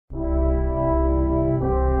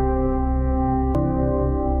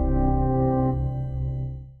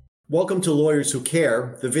Welcome to Lawyers Who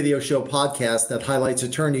Care, the video show podcast that highlights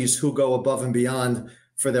attorneys who go above and beyond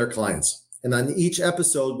for their clients. And on each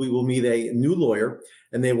episode, we will meet a new lawyer,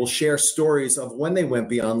 and they will share stories of when they went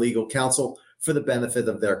beyond legal counsel for the benefit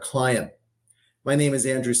of their client. My name is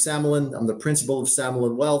Andrew Samalin. I'm the principal of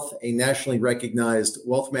Samalin Wealth, a nationally recognized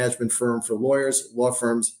wealth management firm for lawyers, law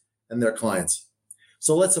firms, and their clients.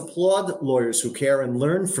 So let's applaud Lawyers Who Care and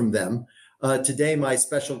learn from them. Today, my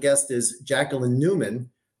special guest is Jacqueline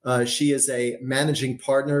Newman. She is a managing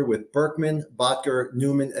partner with Berkman, Botker,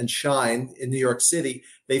 Newman, and Shine in New York City.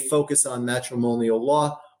 They focus on matrimonial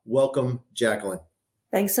law. Welcome, Jacqueline.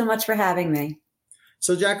 Thanks so much for having me.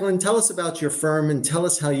 So, Jacqueline, tell us about your firm and tell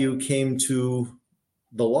us how you came to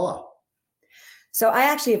the law. So I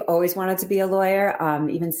actually have always wanted to be a lawyer,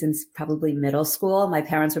 even since probably middle school. My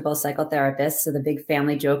parents were both psychotherapists, so the big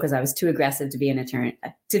family joke was I was too aggressive to be an attorney,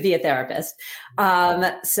 to be a therapist.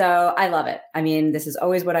 So I love it. I mean, this is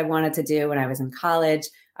always what I wanted to do. When I was in college,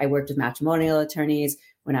 I worked with matrimonial attorneys.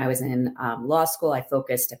 When I was in law school, I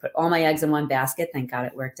put all my eggs in one basket. Thank God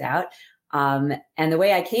it worked out. And the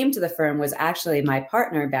way I came to the firm was actually my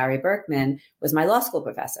partner, Barry Berkman, was my law school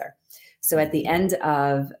professor. So at the end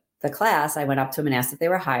of the class, I went up to him and asked if they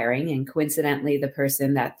were hiring. And coincidentally, the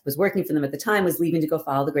person that was working for them at the time was leaving to go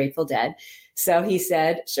follow the Grateful Dead. So he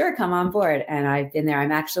said, sure, come on board. And I've been there.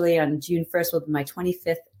 I'm actually on June 1st will be my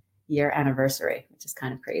 25th year anniversary, which is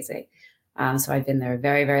kind of crazy. So I've been there a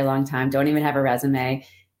very, very long time. Don't even have a resume.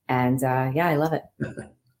 And yeah, I love it.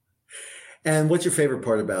 And what's your favorite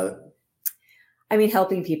part about it? I mean,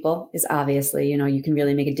 helping people is obviously, you can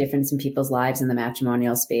really make a difference in people's lives in the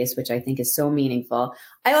matrimonial space, which I think is so meaningful.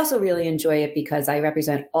 I also really enjoy it because I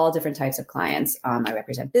represent all different types of clients. I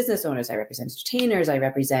represent business owners, I represent entertainers, I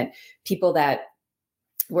represent people that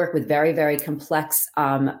work with very, very complex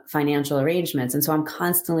financial arrangements. And so I'm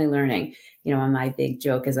constantly learning. My big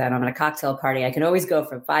joke is that I'm at a cocktail party. I can always go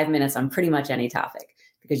for 5 minutes on pretty much any topic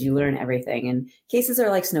because you learn everything. And cases are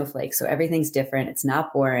like snowflakes, so everything's different. It's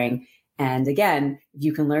not boring. And again, if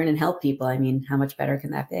you can learn and help people, I mean, how much better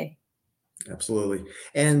can that be? Absolutely.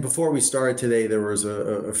 And before we started today, there was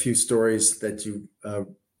a few stories that you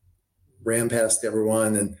ran past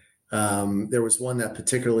everyone. And there was one that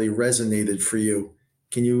particularly resonated for you.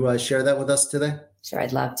 Can you share that with us today? Sure,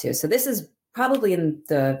 I'd love to. So this is probably in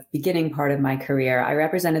the beginning part of my career. I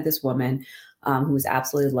represented this woman who was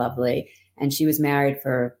absolutely lovely. And she was married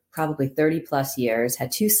for probably 30 plus years,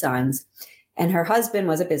 had 2 sons. And her husband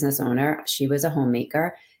was a business owner. She was a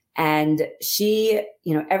homemaker. And she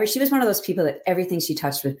was one of those people that everything she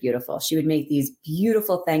touched was beautiful. She would make these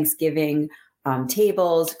beautiful Thanksgiving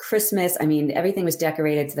tables, Christmas. I mean, everything was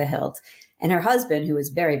decorated to the hilt. And her husband, who was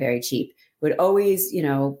very, very cheap, would always,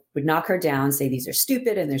 would knock her down, say, these are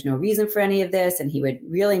stupid and there's no reason for any of this. And he would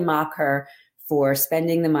really mock her for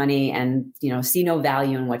spending the money and, see no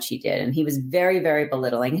value in what she did. And he was very, very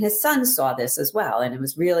belittling. And his son saw this as well. And it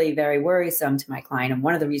was really very worrisome to my client. And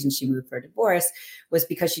one of the reasons she moved for a divorce was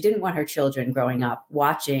because she didn't want her children growing up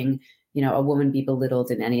watching, a woman be belittled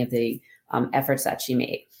in any of the efforts that she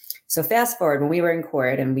made. So fast forward, when we were in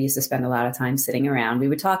court and we used to spend a lot of time sitting around, we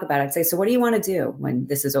would talk about it. I'd say, so what do you want to do when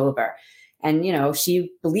this is over? And,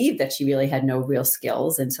 she believed that she really had no real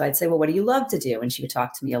skills. And so I'd say, well, what do you love to do? And she would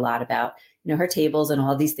talk to me a lot about, her tables and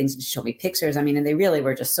all these things. And she showed me pictures. I mean, and they really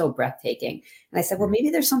were just so breathtaking. And I said, well, maybe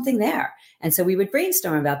there's something there. And so we would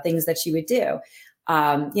brainstorm about things that she would do.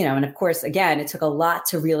 And of course, again, it took a lot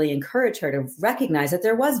to really encourage her to recognize that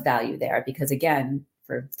there was value there because, again,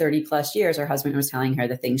 for 30 plus years, her husband was telling her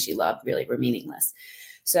the things she loved really were meaningless.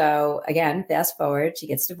 So again, fast forward, she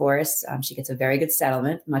gets divorced. She gets a very good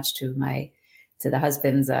settlement, much to the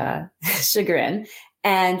husband's chagrin.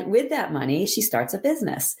 And with that money, she starts a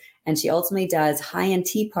business. And she ultimately does high-end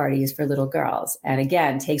tea parties for little girls. And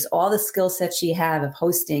again, takes all the skill sets she had of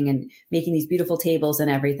hosting and making these beautiful tables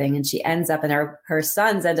and everything. And she ends up, and her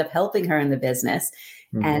sons end up helping her in the business.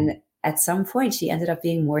 Mm-hmm. And at some point, she ended up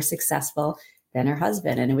being more successful than her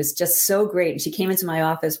husband. And it was just so great. And she came into my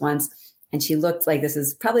office once and she looked like, this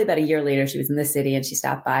is probably about a year later, she was in the city and she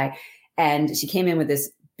stopped by and she came in with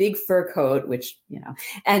this big fur coat, which,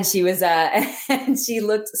 and she was, and she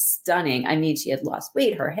looked stunning. I mean, she had lost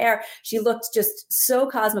weight, her hair, she looked just so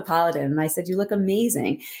cosmopolitan. And I said, you look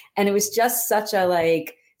amazing. And it was just such a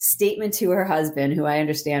statement to her husband, who I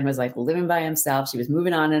understand was living by himself. She was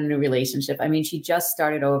moving on in a new relationship. I mean, she just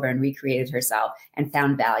started over and recreated herself and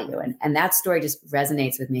found value. And that story just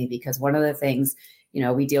resonates with me because one of the things,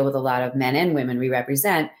 we deal with a lot of men and women we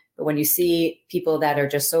represent. But when you see people that are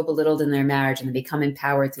just so belittled in their marriage and they become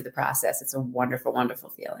empowered through the process, it's a wonderful, wonderful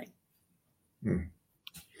feeling.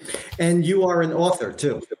 And you are an author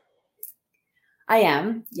too. I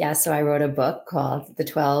am. Yeah. So I wrote a book called The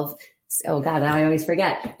 12, oh God, now I always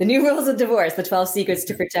forget. The New Rules of Divorce, The 12 Secrets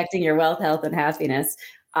to Protecting Your Wealth, Health, and Happiness.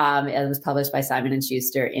 It was published by Simon &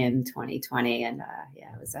 Schuster in 2020. And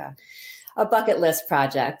it was a bucket list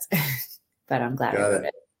project, but I'm glad I wrote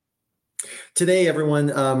it. Today,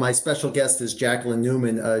 everyone, my special guest is Jacqueline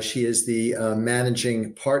Newman. She is the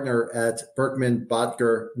managing partner at Berkman,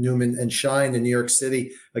 Bodger, Newman, and Shine in New York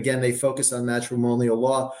City. Again, they focus on matrimonial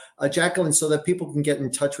law. Jacqueline, so that people can get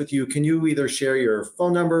in touch with you, can you either share your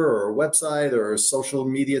phone number or a website or social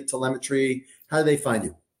media telemetry? How do they find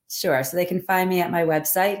you? Sure. So they can find me at my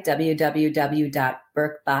website,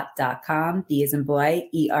 www.berkbot.com, B as in boy,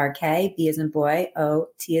 ERK, B as in boy, O,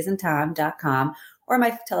 T as in Tom.com, or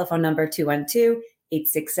my telephone number,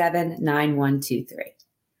 212-867-9123.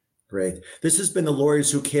 Great. This has been the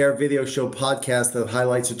Lawyers Who Care video show podcast that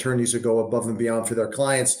highlights attorneys who go above and beyond for their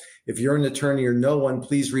clients. If you're an attorney or know one,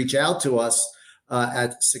 please reach out to us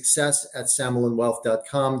at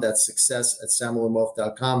success@samalinwealth.com. That's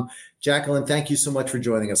success@samalinwealth.com. Jacqueline, thank you so much for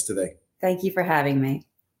joining us today. Thank you for having me.